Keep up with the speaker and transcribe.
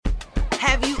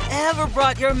Have you ever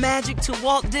brought your magic to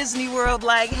Walt Disney World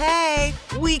like, hey,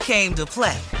 we came to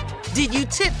play? Did you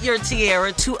tip your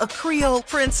tiara to a Creole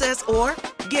princess or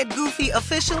get goofy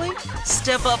officially?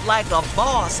 Step up like a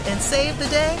boss and save the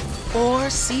day? Or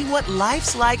see what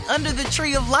life's like under the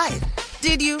tree of life?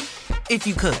 Did you? If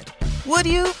you could. Would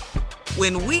you?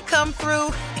 When we come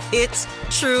through, it's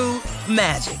true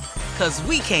magic. 'Cause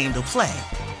we came to play.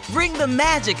 Bring the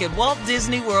magic at Walt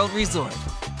Disney World Resort.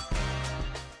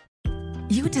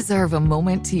 You deserve a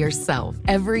moment to yourself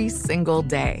every single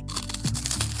day.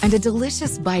 And a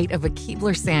delicious bite of a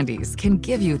Keebler Sandies can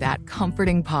give you that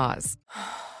comforting pause.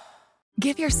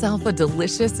 Give yourself a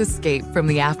delicious escape from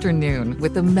the afternoon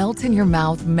with the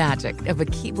melt-in-your-mouth magic of a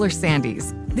Keebler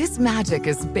Sandies. This magic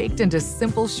is baked into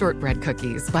simple shortbread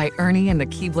cookies by Ernie and the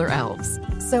Keebler Elves.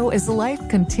 So as life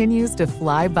continues to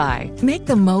fly by, make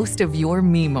the most of your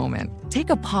me moment. Take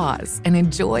a pause and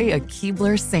enjoy a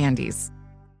Keebler Sandies.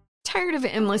 Tired of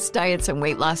endless diets and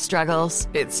weight loss struggles?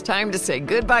 It's time to say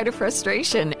goodbye to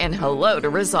frustration and hello to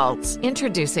results.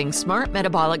 Introducing Smart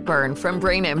Metabolic Burn from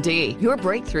BrainMD, your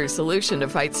breakthrough solution to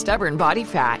fight stubborn body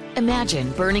fat.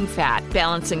 Imagine burning fat,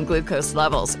 balancing glucose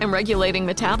levels, and regulating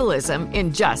metabolism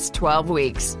in just 12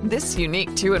 weeks. This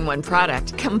unique 2-in-1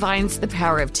 product combines the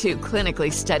power of 2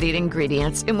 clinically studied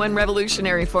ingredients in one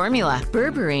revolutionary formula.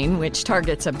 Berberine, which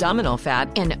targets abdominal fat,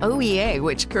 and OEA,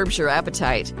 which curbs your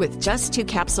appetite. With just 2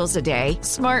 capsules a day,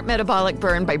 Smart Metabolic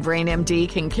Burn by BrainMD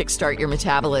can kickstart your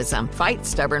metabolism, fight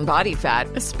stubborn body fat,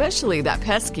 especially that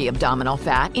pesky abdominal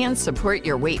fat, and support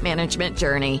your weight management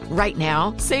journey. Right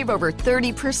now, save over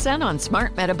 30% on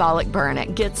Smart Metabolic Burn at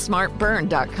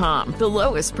GetSmartBurn.com. The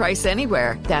lowest price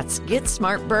anywhere. That's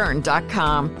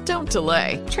GetSmartBurn.com. Don't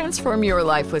delay. Transform your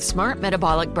life with Smart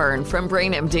Metabolic Burn from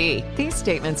BrainMD. These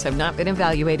statements have not been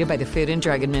evaluated by the Food and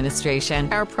Drug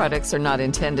Administration. Our products are not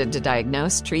intended to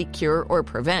diagnose, treat, cure, or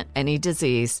prevent any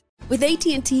disease. With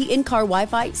AT&T in-car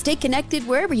Wi-Fi, stay connected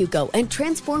wherever you go and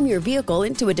transform your vehicle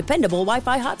into a dependable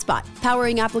Wi-Fi hotspot.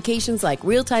 Powering applications like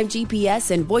real-time GPS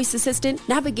and voice assistant,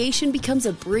 navigation becomes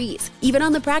a breeze. Even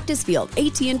on the practice field,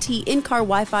 AT&T in-car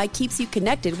Wi-Fi keeps you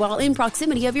connected while in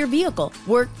proximity of your vehicle.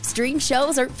 Work, stream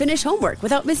shows, or finish homework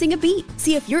without missing a beat.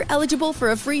 See if you're eligible for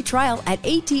a free trial at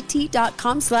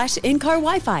att.com/in-car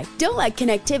Wi-Fi. Don't let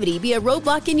connectivity be a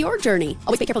roadblock in your journey.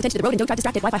 Always pay careful attention to the road and don't drive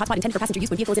distracted. Wi-Fi hotspot intended for passenger use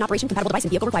when vehicle is in operation. Compatible device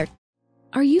and vehicle required.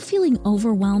 Are you feeling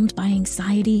overwhelmed by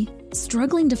anxiety,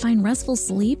 struggling to find restful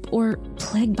sleep, or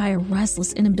plagued by a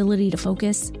restless inability to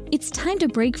focus? It's time to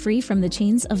break free from the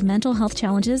chains of mental health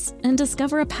challenges and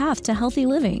discover a path to healthy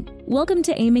living. Welcome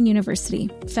to Amen University,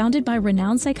 founded by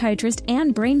renowned psychiatrist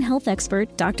and brain health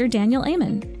expert Dr. Daniel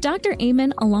Amen. Dr.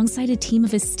 Amen, alongside a team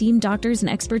of esteemed doctors and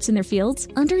experts in their fields,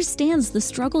 understands the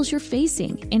struggles you're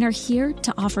facing and are here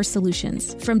to offer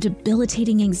solutions. From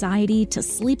debilitating anxiety to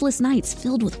sleepless nights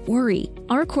filled with worry,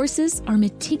 our courses are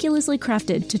meticulously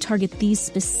crafted to target these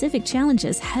specific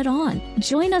challenges head-on.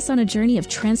 Join us on a journey of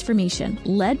transformation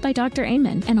led by Dr.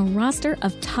 Amen and a roster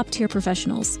of top-tier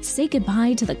professionals. Say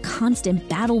goodbye to the constant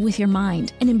battle with your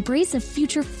mind and embrace a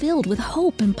future filled with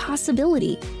hope and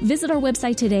possibility. Visit our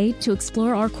website today to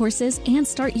explore our courses and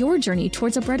start your journey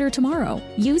towards a brighter tomorrow.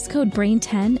 Use code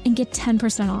BRAIN10 and get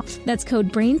 10% off. That's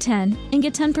code BRAIN10 and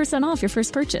get 10% off your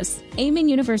first purchase. Amen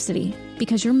University,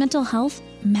 because your mental health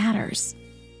matters.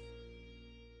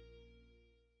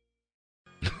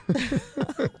 Wasn't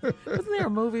there a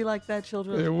movie like that,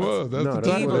 Children? It was. That's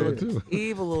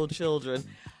evil little children.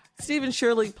 Stephen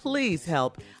Shirley, please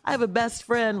help. I have a best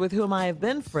friend with whom I have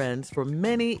been friends for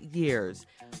many years.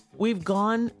 We've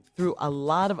gone through a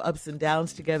lot of ups and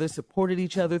downs together, supported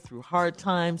each other through hard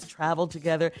times, traveled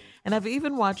together, and I've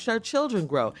even watched our children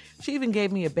grow. She even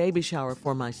gave me a baby shower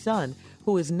for my son,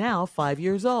 who is now 5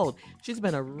 years old. She's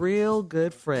been a real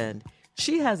good friend.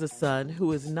 She has a son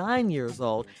who is 9 years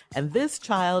old, and this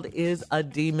child is a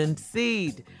demon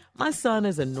seed. My son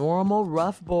is a normal,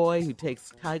 rough boy who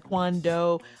takes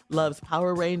taekwondo, loves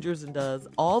Power Rangers, and does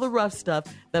all the rough stuff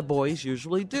that boys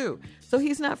usually do. So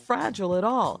he's not fragile at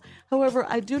all. However,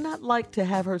 I do not like to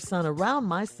have her son around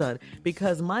my son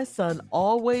because my son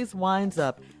always winds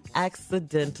up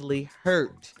accidentally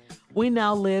hurt. We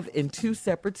now live in 2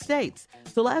 separate states.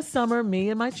 So last summer, me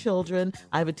and my children,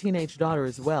 I have a teenage daughter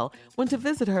as well, went to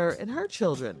visit her and her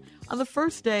children. On the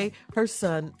first day, her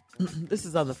son, this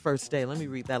is on the first day, let me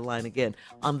read that line again.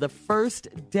 On the first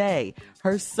day,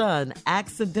 her son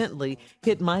accidentally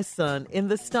hit my son in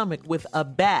the stomach with a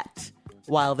bat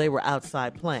while they were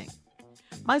outside playing.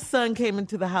 My son came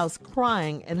into the house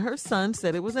crying, and her son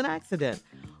said it was an accident.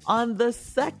 On the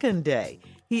second day,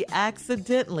 he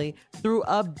accidentally threw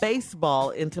a baseball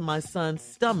into my son's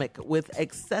stomach with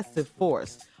excessive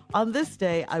force. On this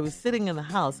day, I was sitting in the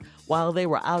house while they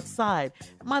were outside.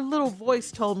 My little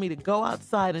voice told me to go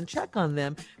outside and check on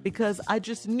them because I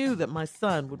just knew that my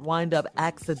son would wind up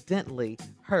accidentally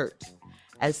hurt.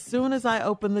 As soon as I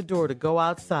opened the door to go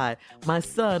outside, my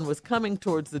son was coming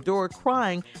towards the door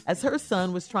crying as her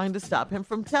son was trying to stop him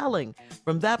from telling.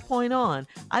 From that point on,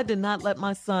 I did not let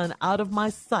my son out of my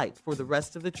sight for the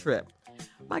rest of the trip.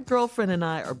 My girlfriend and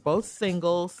I are both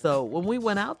single, so when we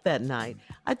went out that night,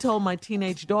 I told my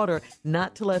teenage daughter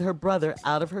not to let her brother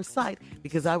out of her sight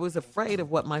because I was afraid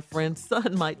of what my friend's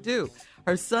son might do.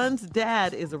 Her son's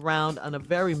dad is around on a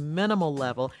very minimal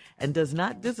level and does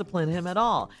not discipline him at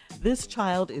all. This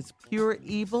child is pure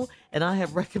evil, and I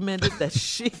have recommended that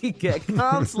she get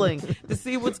counseling to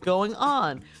see what's going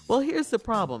on. Well, here's the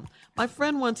problem. My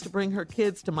friend wants to bring her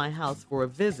kids to my house for a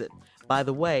visit. By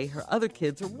the way, her other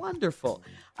kids are wonderful.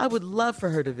 I would love for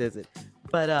her to visit,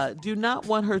 but do not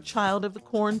want her child of the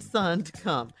corn son to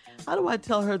come. How do I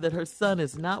tell her that her son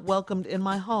is not welcomed in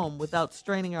my home without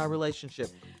straining our relationship?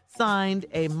 Signed,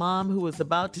 a mom who was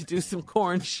about to do some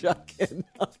corn shucking.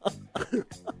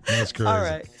 That's crazy. All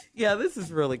right. Yeah, this is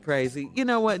really crazy. You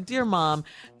know what, dear mom,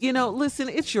 listen,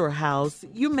 it's your house.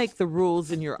 You make the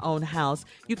rules in your own house.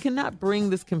 You cannot bring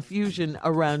this confusion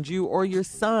around you or your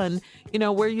son,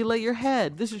 where you lay your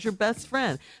head. This is your best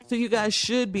friend. So you guys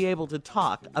should be able to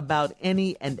talk about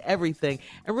any and everything.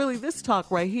 And really, this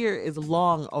talk right here is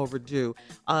long overdue.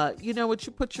 You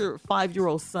put your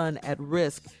 5-year-old son at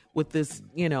risk with this,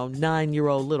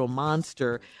 9-year-old little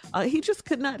monster. He just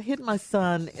could not hit my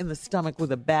son in the stomach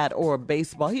with a bat or a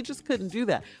baseball. He just couldn't do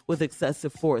that with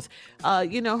excessive force.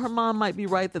 Her mom might be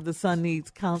right that the son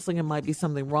needs counseling and might be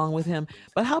something wrong with him.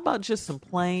 But how about just some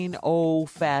plain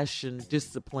old-fashioned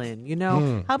discipline?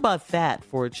 How about that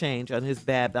for a change on his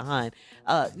bad behind?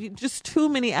 Just too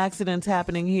many accidents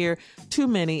happening here, too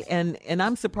many. And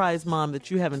I'm surprised, Mom,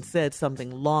 that you haven't said something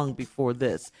long before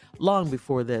this.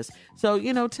 So,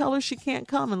 tell her she can't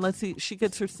come unless she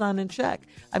gets her son in check.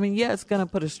 I mean, yeah, it's going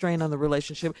to put a strain on the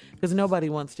relationship because nobody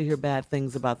wants to hear bad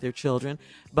things about their children.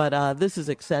 But this is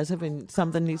excessive and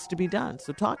something needs to be done.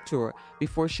 So talk to her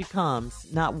before she comes,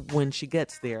 not when she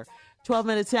gets there. 12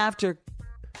 minutes after.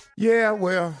 Yeah,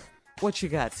 well. What you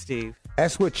got, Steve?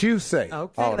 That's what you say.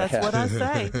 Okay, that's what I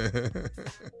say.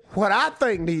 What I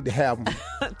think need to happen.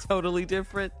 Totally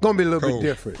different. Gonna be a little bit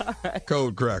different. All right.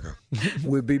 Cold cracker.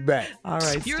 We'll be back. All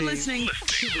right, You're Steve. listening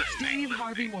to the Steve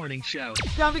Harvey Morning Show.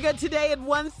 Don't forget, today at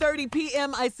 1:30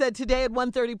 p.m., I said today at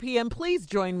 1:30 p.m., please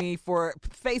join me for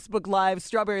Facebook Live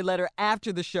Strawberry Letter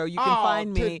after the show. You can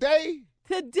find me.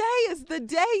 Today is the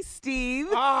day, Steve.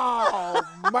 Oh,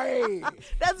 man.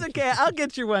 That's okay. I'll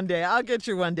get you one day.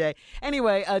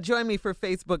 Anyway, join me for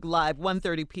Facebook Live,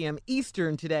 1:30 p.m.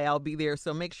 Eastern today. I'll be there,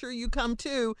 so make sure you come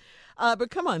too. But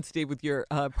come on, Steve, with your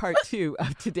part 2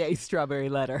 of today's Strawberry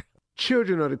Letter.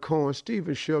 Children of the Corn, Steve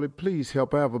and Shirley, please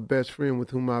help. I have a best friend with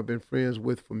whom I've been friends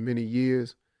with for many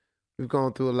years. We've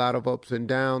gone through a lot of ups and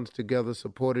downs together,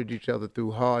 supported each other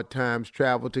through hard times,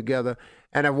 traveled together,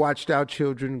 and have watched our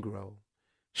children grow.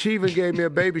 She even gave me a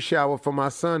baby shower for my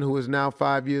son, who is now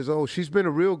 5 years old. She's been a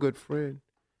real good friend.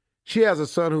 She has a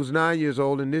son who's 9 years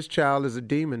old, and this child is a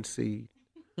demon seed.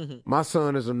 My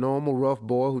son is a normal, rough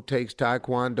boy who takes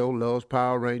taekwondo, loves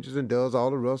Power Rangers, and does all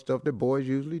the rough stuff that boys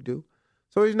usually do.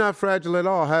 So he's not fragile at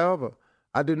all. However,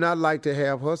 I do not like to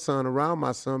have her son around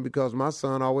my son because my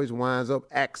son always winds up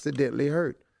accidentally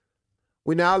hurt.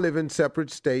 We now live in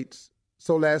separate states.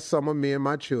 So last summer, me and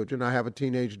my children, I have a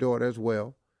teenage daughter as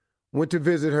well, went to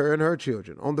visit her and her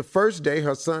children. On the first day,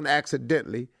 her son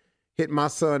accidentally hit my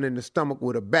son in the stomach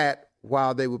with a bat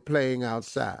while they were playing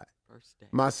outside.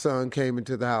 My son came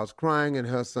into the house crying, and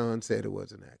her son said it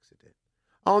was an accident.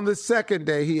 On the second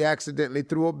day, he accidentally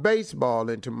threw a baseball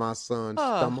into my son's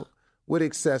stomach with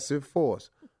excessive force.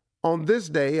 On this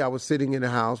day, I was sitting in the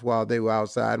house while they were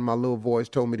outside, and my little voice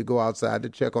told me to go outside to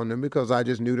check on them because I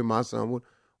just knew that my son would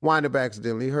wind up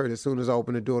accidentally hurt. As soon as I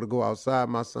opened the door to go outside,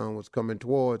 my son was coming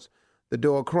towards the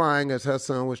door crying as her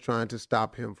son was trying to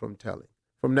stop him from telling.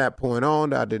 From that point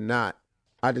on, I did not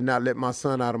let my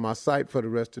son out of my sight for the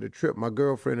rest of the trip. My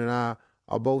girlfriend and I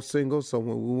are both single, so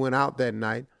when we went out that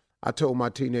night, I told my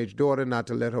teenage daughter not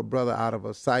to let her brother out of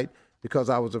her sight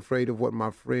because I was afraid of what my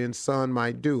friend's son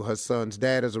might do. Her son's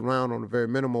dad is around on a very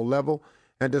minimal level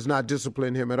and does not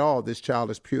discipline him at all. This child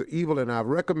is pure evil, and I've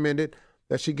recommended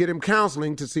that she get him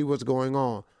counseling to see what's going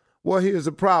on. Well, here's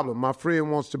the problem. My friend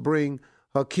wants to bring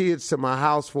her kids to my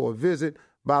house for a visit.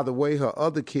 By the way, her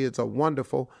other kids are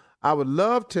wonderful. I would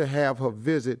love to have her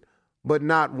visit, but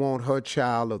not want her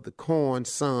child of the corn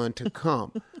son to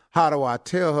come. How do I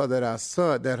tell her that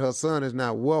her son is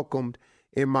not welcomed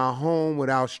in my home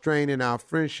without straining our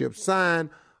friendship. Signed,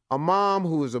 a mom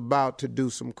who is about to do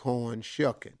some corn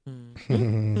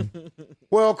shucking.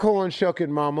 Well, corn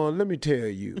shucking, mama, let me tell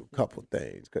you a couple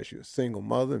things, because you're a single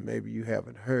mother and maybe you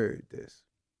haven't heard this.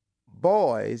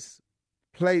 Boys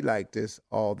play like this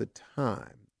all the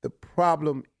time. The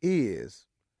problem is,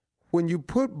 when you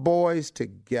put boys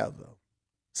together,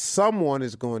 someone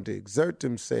is going to exert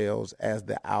themselves as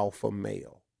the alpha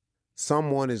male.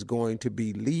 Someone is going to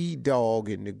be lead dog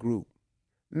in the group.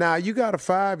 Now, you got a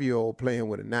 5-year-old playing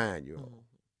with a 9-year-old.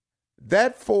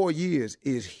 That 4 years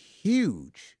is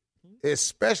huge,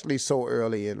 especially so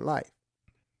early in life.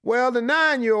 Well, the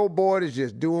 9-year-old boy is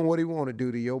just doing what he want to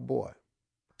do to your boy.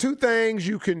 2 things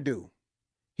you can do.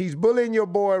 He's bullying your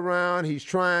boy around. He's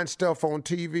trying stuff on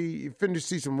TV. You finna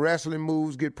see some wrestling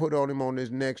moves get put on him on this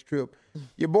next trip.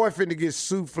 Your boy finna get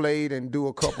souffled and do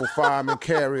a couple fireman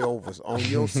carryovers on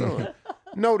your son.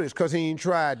 Notice, because he ain't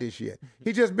tried this yet.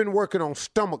 He just been working on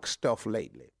stomach stuff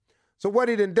lately. So what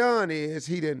he done is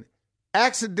he done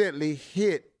accidentally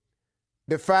hit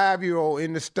the 5-year-old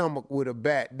in the stomach with a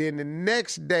bat. Then the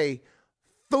next day,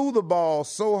 threw the ball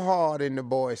so hard in the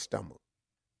boy's stomach.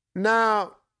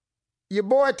 Now, your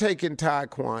boy taking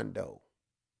Taekwondo.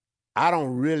 I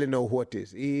don't really know what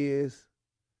this is.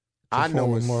 I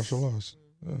know it's martial arts.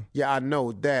 Yeah, I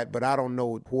know that, but I don't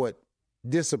know what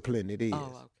discipline it is. Oh,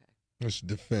 okay. It's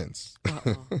defense.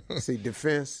 See,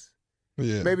 defense?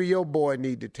 Yeah. Maybe your boy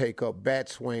need to take up bat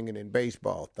swinging and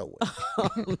baseball throwing.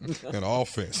 And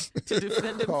offense. To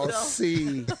defend himself.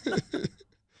 See,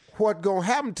 what gonna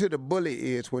happen to the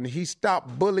bully is when he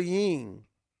stop bullying,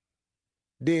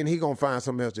 then he gonna find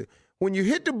something else to. When you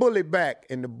hit the bully back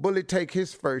and the bully take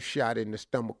his first shot in the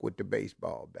stomach with the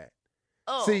baseball bat.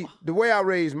 Oh. See, the way I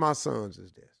raise my sons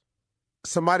is this.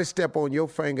 Somebody step on your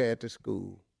finger at the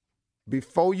school.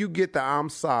 Before you get the I'm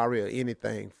sorry or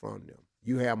anything from them,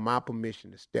 you have my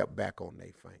permission to step back on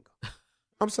their finger.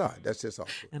 I'm sorry. That's just all.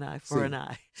 An eye for an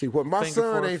eye. See, what my Finger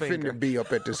son for a ain't finger. finna be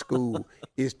up at the school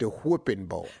is the whipping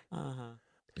boy.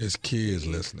 His kids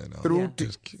listening. Through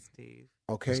Steve.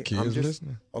 Okay, His kids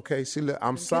listening. Okay, see, look,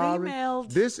 I'm Get sorry.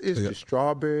 emailed. This is the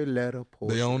strawberry letter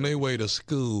portion. They on their way to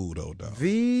school, though, dog.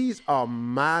 These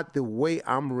are the way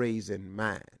I'm raising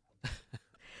mine.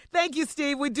 Thank you,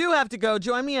 Steve. We do have to go.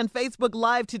 Join me on Facebook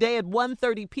Live today at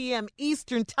 1:30 p.m.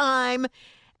 Eastern Time.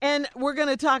 And we're going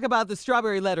to talk about the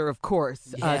strawberry letter, of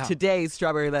course. Yeah. Today's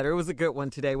strawberry letter. It was a good one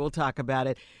today. We'll talk about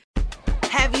it.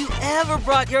 Have you ever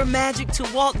brought your magic to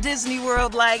Walt Disney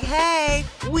World like, hey,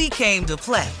 we came to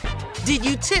play? Did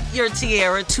you tip your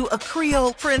tiara to a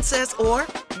Creole princess or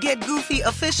get goofy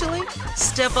officially?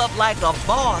 Step up like a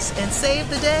boss and save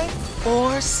the day?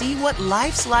 Or see what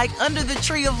life's like under the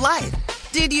tree of life?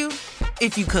 Did you?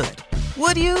 If you could.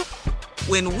 Would you?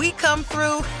 When we come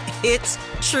through, it's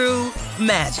true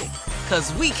magic.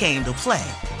 'Cause we came to play.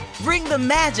 Bring the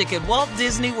magic at Walt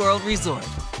Disney World Resort.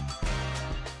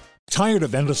 Tired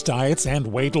of endless diets and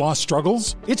weight loss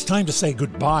struggles? It's time to say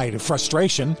goodbye to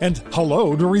frustration and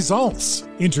hello to results.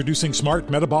 Introducing Smart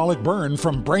Metabolic Burn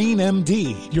from Brain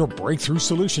MD, your breakthrough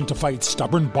solution to fight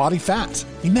stubborn body fat.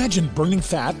 Imagine burning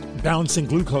fat, balancing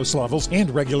glucose levels, and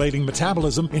regulating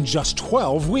metabolism in just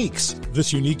 12 weeks.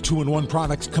 This unique 2-in-1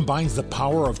 product combines the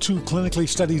power of 2 clinically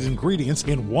studied ingredients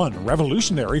in one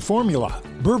revolutionary formula.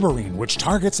 Berberine, which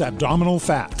targets abdominal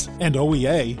fat, and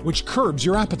OEA, which curbs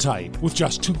your appetite. With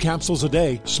just 2 capsules a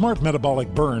day, Smart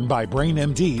Metabolic Burn by Brain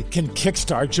MD can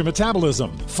kickstart your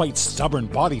metabolism, fight stubborn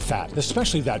body fat,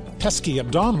 especially that pesky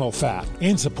abdominal fat,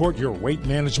 and support your weight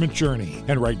management journey.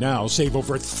 And right now, save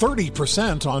over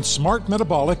 30% on Smart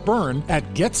Metabolic Burn at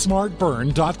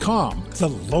GetSmartBurn.com. The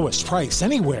lowest price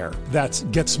anywhere. That's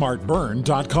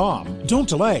GetSmartBurn.com. Don't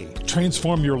delay.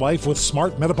 Transform your life with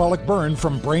Smart Metabolic Burn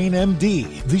from Brain MD.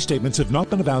 These statements have not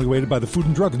been evaluated by the Food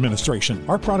and Drug Administration.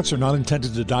 Our products are not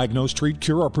intended to diagnose, treat,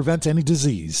 cure, or prevent any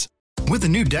disease. With the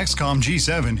new Dexcom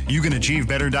G7, you can achieve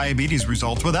better diabetes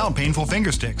results without painful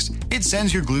finger sticks. It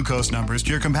sends your glucose numbers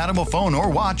to your compatible phone or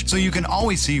watch so you can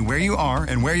always see where you are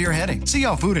and where you're heading. See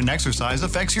how food and exercise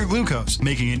affects your glucose,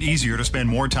 making it easier to spend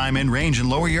more time in range and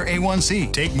lower your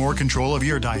A1C. Take more control of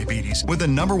your diabetes with the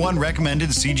 #1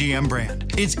 recommended CGM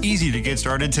brand. It's easy to get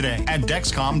started today at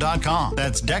Dexcom.com.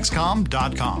 That's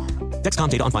Dexcom.com. Dexcom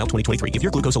data on file 2023. If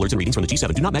your glucose alerts and readings from the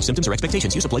G7 do not match symptoms or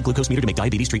expectations, use a blood glucose meter to make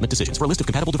diabetes treatment decisions. For a list of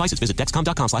compatible devices, visit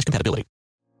Dexcom.com/compatibility.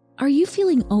 Are you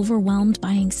feeling overwhelmed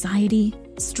by anxiety,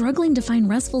 Struggling to find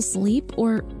restful sleep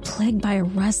or plagued by a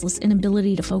restless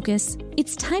inability to focus?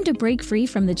 It's time to break free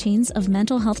from the chains of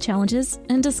mental health challenges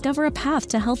and discover a path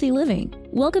to healthy living.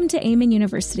 Welcome to Amen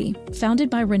University, founded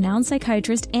by renowned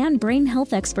psychiatrist and brain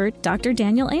health expert Dr.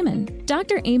 Daniel Amen.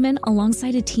 Dr. Amen,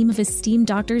 alongside a team of esteemed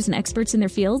doctors and experts in their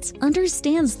fields,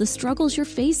 understands the struggles you're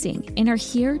facing and are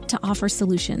here to offer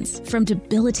solutions. From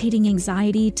debilitating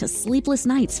anxiety to sleepless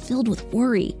nights filled with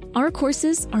worry, our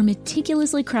courses are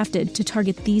meticulously crafted to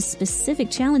target these specific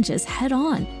challenges head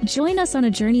on. Join us on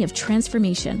a journey of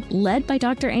transformation led by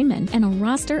Dr. Amen and a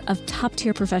roster of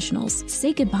top-tier professionals.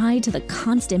 Say goodbye to the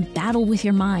constant battle with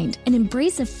your mind and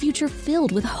embrace a future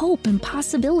filled with hope and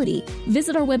possibility.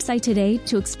 Visit our website today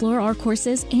to explore our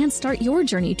courses and start your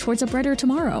journey towards a brighter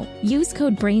tomorrow. Use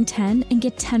code BRAIN10 and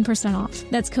get 10% off.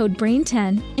 That's code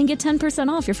BRAIN10 and get 10%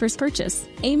 off your first purchase.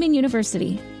 Amen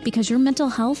University, because your mental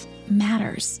health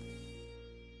matters.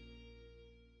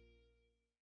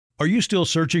 Are you still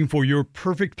searching for your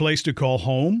perfect place to call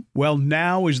home? Well,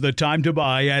 now is the time to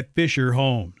buy at Fisher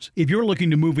Homes. If you're looking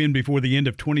to move in before the end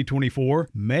of 2024,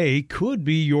 May could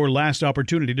be your last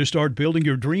opportunity to start building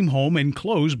your dream home and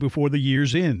close before the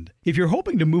year's end. If you're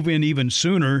hoping to move in even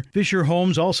sooner, Fisher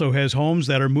Homes also has homes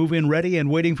that are move-in ready and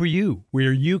waiting for you,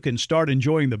 where you can start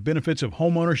enjoying the benefits of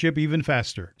homeownership even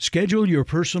faster. Schedule your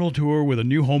personal tour with a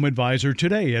new home advisor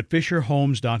today at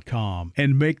FisherHomes.com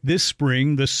and make this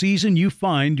spring the season you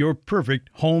find your perfect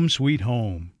home sweet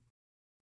home.